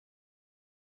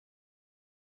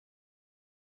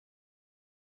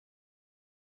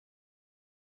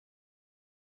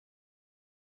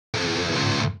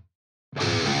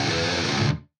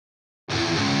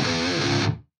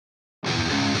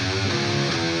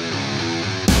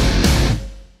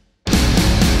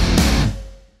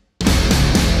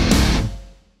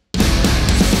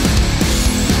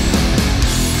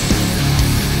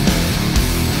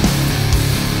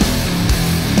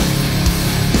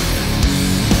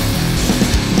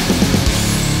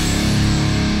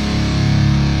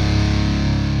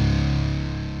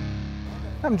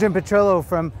I'm Jim Petrillo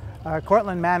from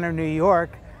Cortlandt Manor, New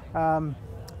York. This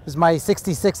is my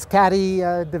 66 Caddy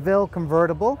DeVille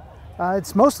convertible.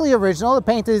 It's mostly original. The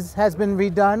paint has been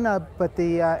redone, but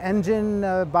the engine,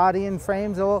 body and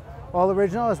frames all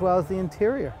original, as well as the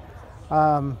interior.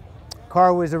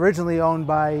 Car was originally owned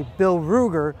by Bill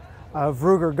Ruger of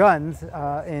Ruger Guns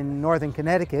in northern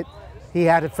Connecticut. He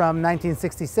had it from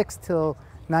 1966 till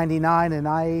 99, and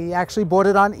I actually bought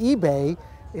it on eBay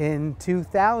in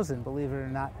 2000, believe it or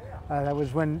not. That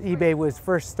was when eBay was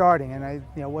first starting, and I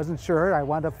wasn't sure. I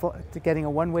wound up getting a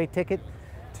one-way ticket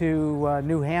to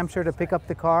New Hampshire to pick up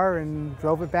the car and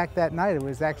drove it back that night. It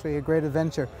was actually a great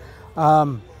adventure.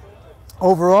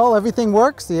 Overall, everything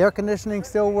works. The air conditioning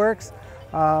still works.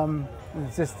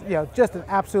 It's just an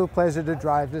absolute pleasure to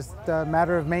drive. Just a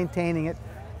matter of maintaining it.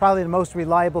 Probably the most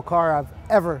reliable car I've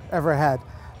ever had.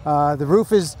 The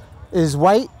roof is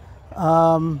white.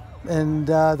 And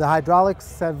the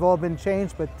hydraulics have all been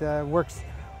changed, but works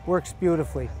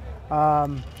beautifully.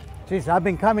 I've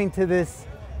been coming to this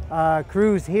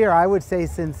cruise here, I would say,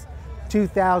 since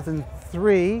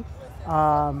 2003.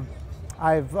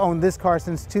 I've owned this car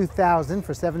since 2000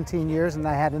 for 17 years, and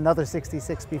I had another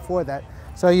 66 before that.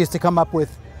 So I used to come up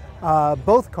with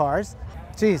both cars.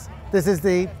 This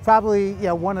is probably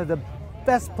one of the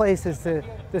best places to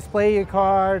display your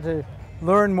car, to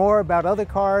learn more about other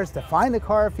cars, to find a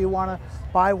car if you want to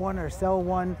buy one or sell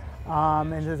one.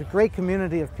 And there's a great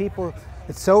community of people.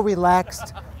 It's so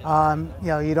relaxed.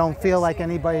 You don't feel like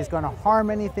anybody's going to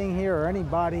harm anything here or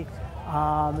anybody.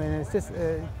 And it's just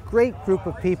a great group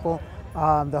of people.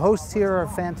 The hosts here are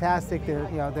fantastic.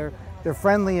 They're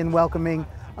friendly and welcoming.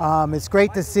 It's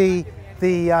great to see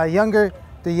the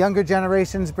younger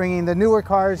generations bringing the newer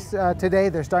cars today.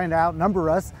 They're starting to outnumber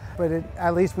us, but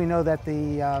at least we know that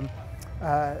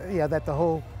that the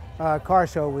whole car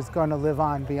show was going to live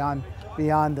on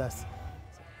beyond us.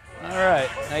 All right,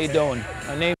 how you doing?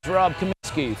 My name's Rob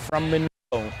Kaminsky from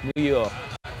Monroe, New York.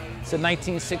 It's a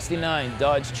 1969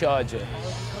 Dodge Charger.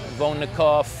 I've owned the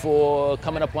car for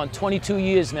coming up on 22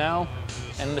 years now,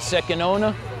 and I'm the second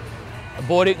owner. I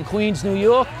bought it in Queens, New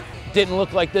York. Didn't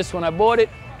look like this when I bought it,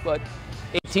 but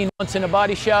 18 months in a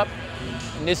body shop,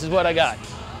 and this is what I got.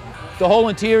 The whole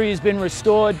interior has been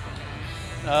restored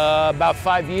about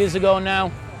 5 years ago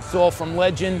now. It's all from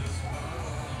Legend.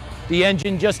 The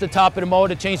engine, just the top of the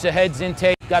motor, changed the heads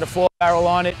intake, got a 4-barrel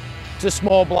on it. It's a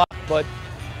small block, but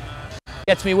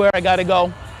gets me where I gotta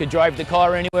go. Could drive the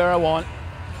car anywhere I want.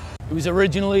 It was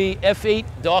originally F8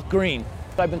 dark green.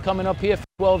 I've been coming up here for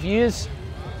 12 years,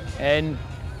 and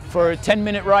for a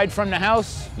 10-minute ride from the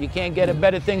house, you can't get a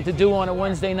better thing to do on a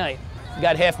Wednesday night. You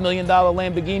got $500,000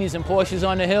 Lamborghinis and Porsches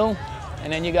on the hill,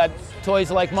 and then you got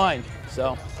toys like mine.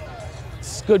 So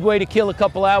it's a good way to kill a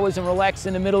couple hours and relax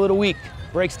in the middle of the week.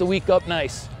 Breaks the week up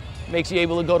nice. Makes you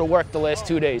able to go to work the last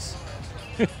 2 days.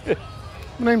 My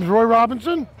name's Roy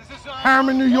Robinson,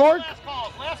 Harriman, New York,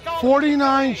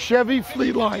 49 Chevy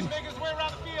Fleetline.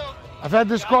 I've had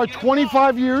this car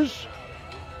 25 years.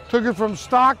 Took it from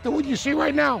stock to what you see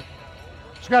right now.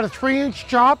 It's got a 3-inch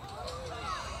chop,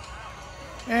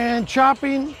 and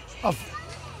chopping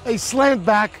a slant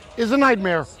back is a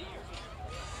nightmare.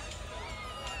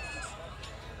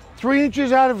 3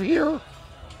 inches out of here,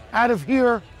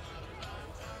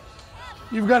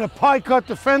 you've got to pie cut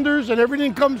the fenders, and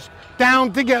everything comes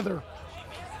down together.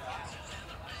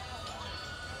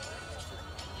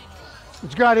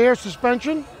 It's got air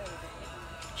suspension,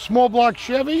 small block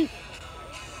Chevy,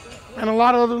 and a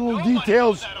lot of other little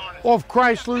details off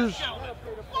Chrysler's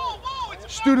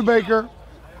Studebaker.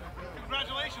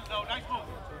 Congratulations, though. Nice move.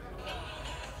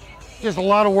 Just a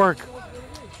lot of work.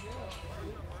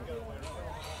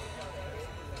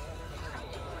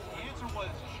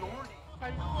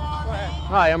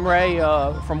 Hi, I'm Ray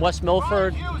from West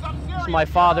Milford. This is my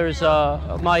father's,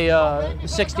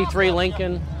 63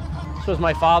 Lincoln. This was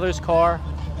my father's car.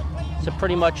 It's a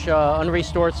pretty much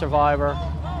unrestored survivor.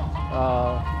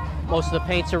 Most of the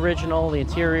paint's original, the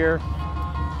interior.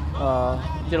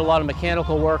 Did a lot of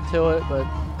mechanical work to it, but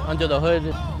under the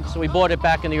hood. So we bought it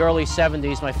back in the early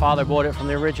 70s. My father bought it from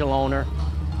the original owner.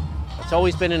 It's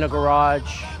always been in a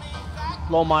garage.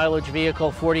 Low mileage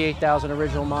vehicle, 48,000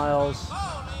 original miles.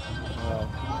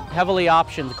 Heavily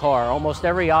optioned car. Almost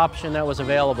every option that was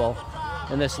available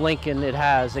in this Lincoln it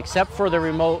has, except for the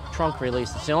remote trunk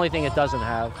release. It's the only thing it doesn't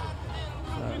have.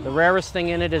 The rarest thing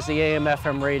in it is the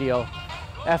AM/FM radio.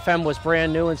 FM was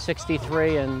brand new in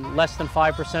 '63, and less than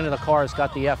 5% of the cars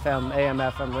got the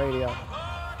AM/FM radio.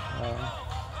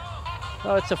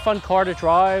 So it's a fun car to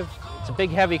drive. It's a big,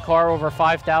 heavy car, over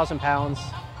 5,000 pounds.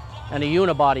 and a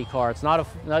unibody car. It's not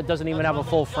it doesn't even have a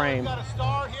full frame.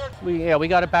 We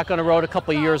got it back on the road a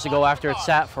couple of years ago after it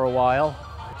sat for a while.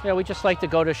 Yeah, we just like to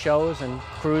go to shows and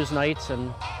cruise nights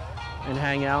and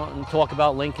hang out and talk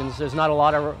about Lincolns. There's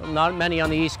not many on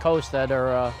the East Coast that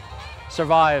are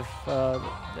survive.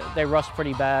 They rust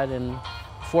pretty bad, and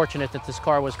fortunate that this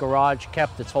car was garage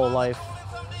kept its whole life.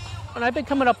 And I've been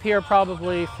coming up here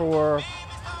probably for,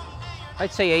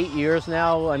 I'd say 8 years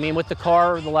now. I mean, with the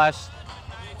car the last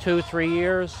 2-3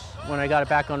 years when I got it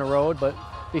back on the road, but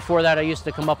before that I used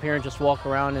to come up here and just walk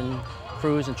around and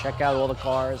cruise and check out all the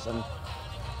cars. And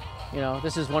you know,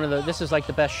 this is like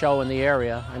the best show in the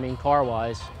area. I mean,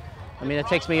 car-wise. I mean, it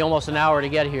takes me almost an hour to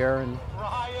get here, and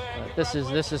this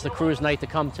is the cruise night to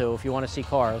come to if you want to see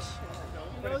cars.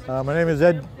 My name is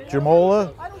Ed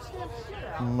Jamola.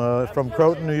 I'm from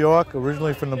Croton, New York,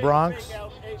 originally from the Bronx.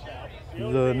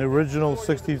 It's an original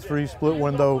 63 split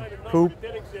window coupe.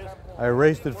 I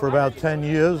raced it for about 10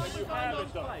 years,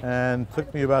 and it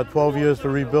took me about 12 years to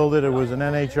rebuild it. It was an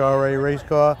NHRA race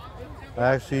car.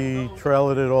 I actually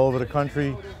trailed it all over the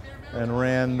country and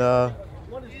ran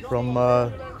from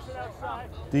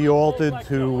D-altered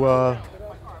to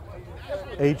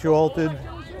H-altered,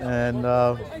 and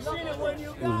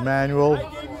it was manual.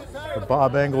 The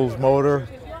Bob Engels motor,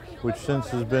 which since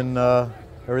has been,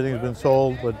 everything's been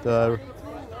sold, but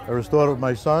I restored it with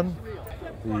my son.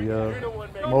 The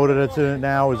motor that's in it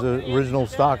now is an original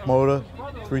stock motor,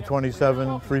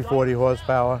 327, 340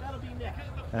 horsepower,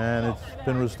 and it's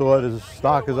been restored as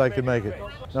stock as I could make it.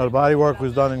 Now, the bodywork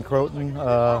was done in Croton,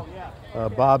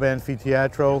 Bob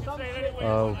Anfiteatro,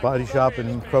 body shop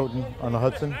in Croton on the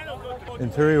Hudson.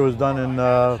 Interior was done in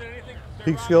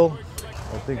Peekskill.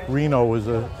 I think Reno was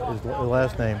his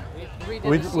last name.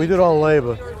 We did all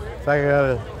labor. In fact, I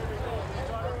got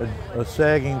a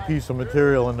sagging piece of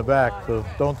material in the back, so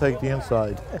don't take the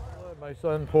inside. My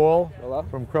son Paul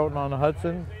from Croton on the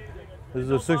Hudson. This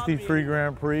is a 63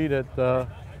 Grand Prix that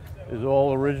is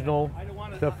all original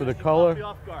except for the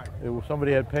color.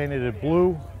 Somebody had painted it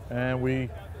blue, and we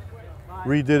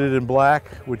redid it in black,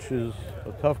 which is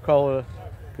a tough color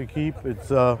to keep.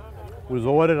 It's was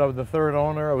ordered. I was the third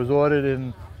owner. I was ordered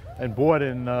and bought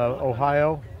in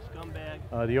Ohio.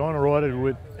 The owner ordered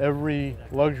with every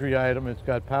luxury item. It's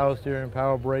got power steering,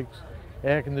 power brakes,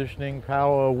 air conditioning,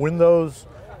 power windows,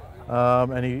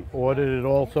 and he ordered it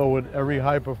also with every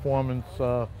high performance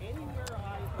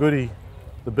goodie.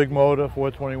 The big motor,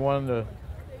 421, the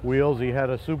wheels. He had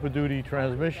a Super Duty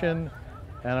transmission,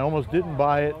 and I almost didn't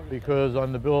buy it because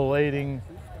on the bill of lading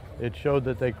it showed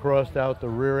that they crossed out the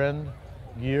rear end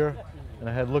gear. And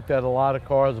I had looked at a lot of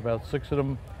cars, about 6 of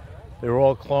them. They were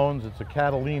all clones. It's a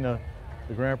Catalina.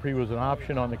 The Grand Prix was an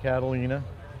option on the Catalina,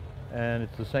 and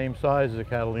it's the same size as a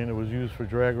Catalina. It was used for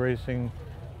drag racing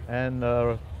and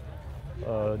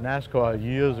NASCAR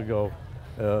years ago,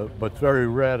 but it's very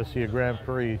rare to see a Grand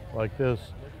Prix like this.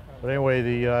 But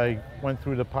anyway, I went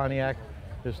through the Pontiac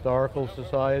Historical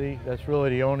Society. That's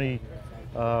really the only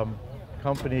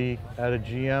company at a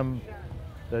GM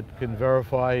that can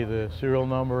verify the serial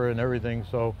number and everything.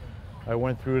 So I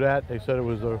went through that. They said it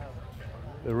was the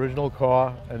original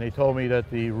car, and they told me that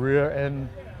the rear end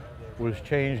was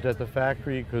changed at the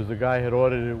factory because the guy had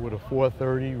ordered it with a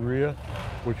 430 rear,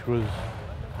 which was,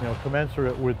 you know,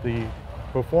 commensurate with the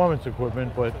performance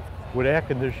equipment, but with air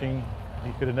conditioning,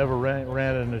 he could have never ran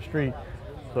it in the street.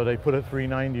 So they put a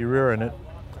 390 rear in it,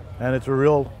 and it's a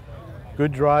real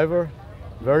good driver,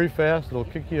 very fast. It'll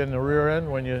kick you in the rear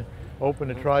end when you open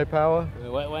the tri-power.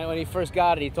 When he first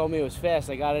got it, he told me it was fast.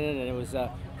 I got it in and it was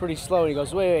pretty slow. And he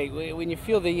goes, wait, when you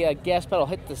feel the gas pedal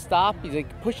hit the stop, he's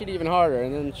like, push it even harder.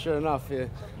 And then sure enough, the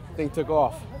thing took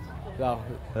off. So,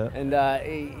 and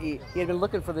he had been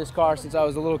looking for this car since I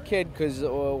was a little kid.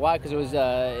 Why? Because it was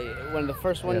one of the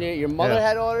first one your mother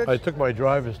had ordered? I took my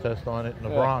driver's test on it in the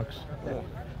Bronx. The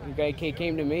guy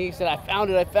came to me, he said, I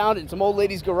found it in some old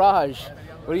lady's garage.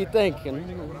 What do you think?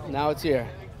 And now it's here.